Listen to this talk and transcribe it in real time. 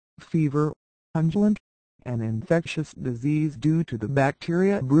fever, undulant, an infectious disease due to the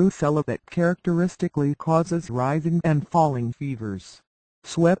bacteria Brucella that characteristically causes rising and falling fevers,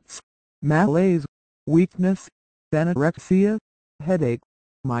 sweats, malaise, weakness, anorexia, headache,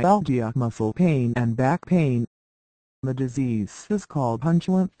 myalgia, muscle pain and back pain. The disease is called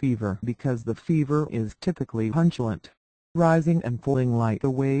undulant fever because the fever is typically undulant, rising and falling like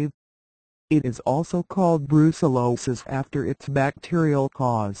a wave. It is also called brucellosis after its bacterial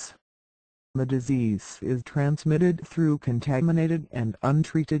cause. The disease is transmitted through contaminated and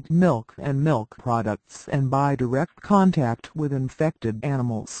untreated milk and milk products and by direct contact with infected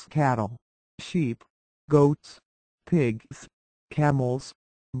animals: cattle, sheep, goats, pigs, camels,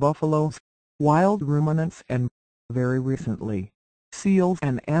 buffaloes, wild ruminants and, very recently, seals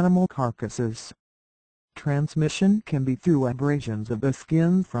and animal carcasses. Transmission can be through abrasions of the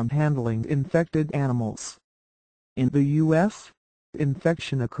skin from handling infected animals. In the U.S.,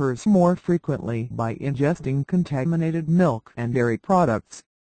 infection occurs more frequently by ingesting contaminated milk and dairy products.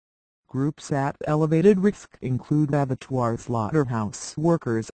 Groups at elevated risk include abattoir slaughterhouse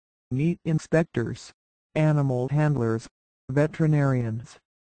workers, meat inspectors, animal handlers, veterinarians,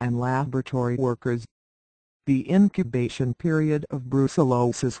 and laboratory workers. The incubation period of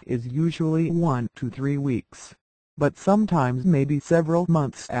brucellosis is usually 1 to 3 weeks, but sometimes may be several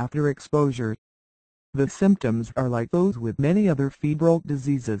months after exposure. The symptoms are like those with many other febrile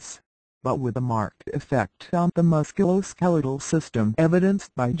diseases, but with a marked effect on the musculoskeletal system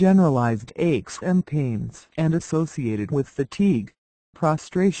evidenced by generalized aches and pains and associated with fatigue,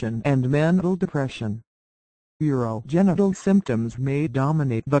 prostration and mental depression. Urogenital symptoms may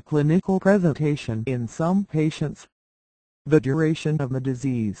dominate the clinical presentation in some patients. The duration of the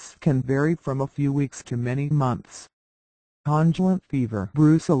disease can vary from a few weeks to many months. Undulant fever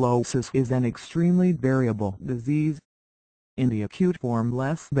brucellosis is an extremely variable disease. In the acute form,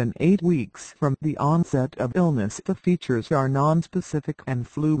 less than 8 weeks from the onset of illness, the features are nonspecific and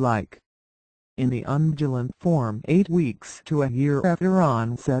flu-like. In the undulant form, 8 weeks to a year after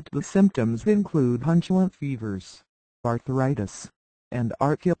onset, the symptoms include undulant fevers, arthritis, and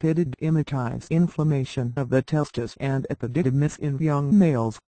epididymitis, inflammation of the testis and epididymis in young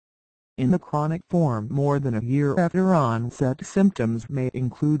males. In the chronic form, more than a year after onset, symptoms may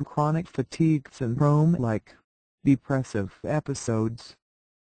include chronic fatigue syndrome like depressive episodes.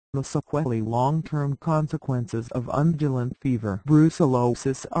 The sequelae, long-term consequences of undulant fever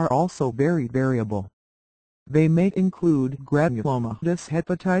brucellosis, are also very variable. They may include granulomatous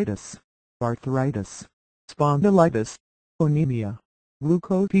hepatitis, arthritis, spondylitis, anemia,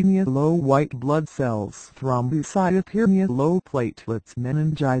 leukopenia, low white blood cells, thrombocytopenia, low platelets,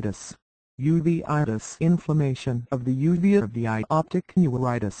 meningitis, uveitis, inflammation of the uvea of the eye, optic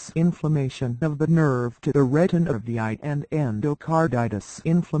neuritis, inflammation of the nerve to the retina of the eye, and endocarditis,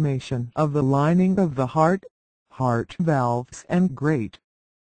 inflammation of the lining of the heart, heart valves and great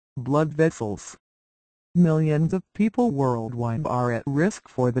blood vessels. Millions of people worldwide are at risk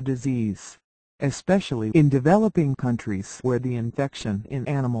for the disease, especially in developing countries where the infection in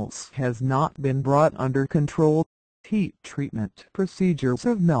animals has not been brought under control. Heat treatment procedures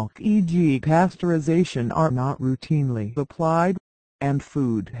of milk, e.g. pasteurization, are not routinely applied, and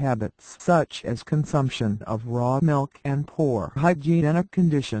food habits such as consumption of raw milk and poor hygienic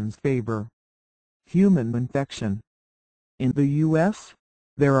conditions favor human infection. In the U.S.,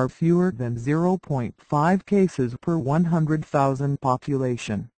 there are fewer than 0.5 cases per 100,000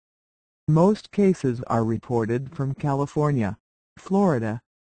 population. Most cases are reported from California, Florida,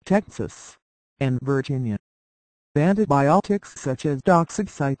 Texas, and Virginia. Antibiotics such as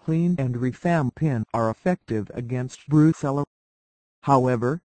doxycycline and rifampin are effective against brucella.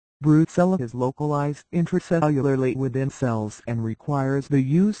 However, brucella is localized intracellularly within cells and requires the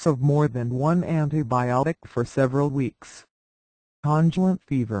use of more than one antibiotic for several weeks. Undulant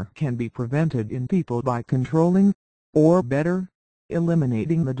fever can be prevented in people by controlling, or better,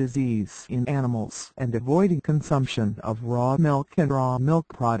 eliminating the disease in animals and avoiding consumption of raw milk and raw milk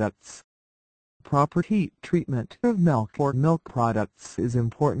products. Proper heat treatment of milk or milk products is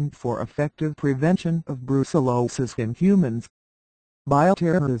important for effective prevention of brucellosis in humans.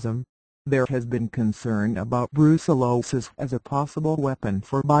 Bioterrorism. There has been concern about brucellosis as a possible weapon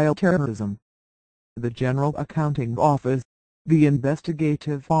for bioterrorism. The General Accounting Office, the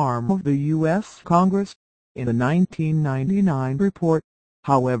investigative arm of the U.S. Congress, in a 1999 report,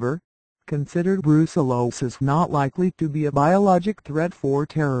 however, considered brucellosis not likely to be a biologic threat for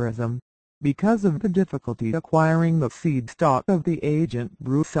terrorism, because of the difficulty acquiring the seed stock of the agent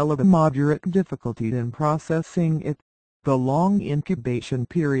brucella, the moderate difficulty in processing it, the long incubation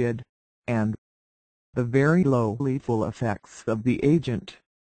period, and the very low lethal effects of the agent.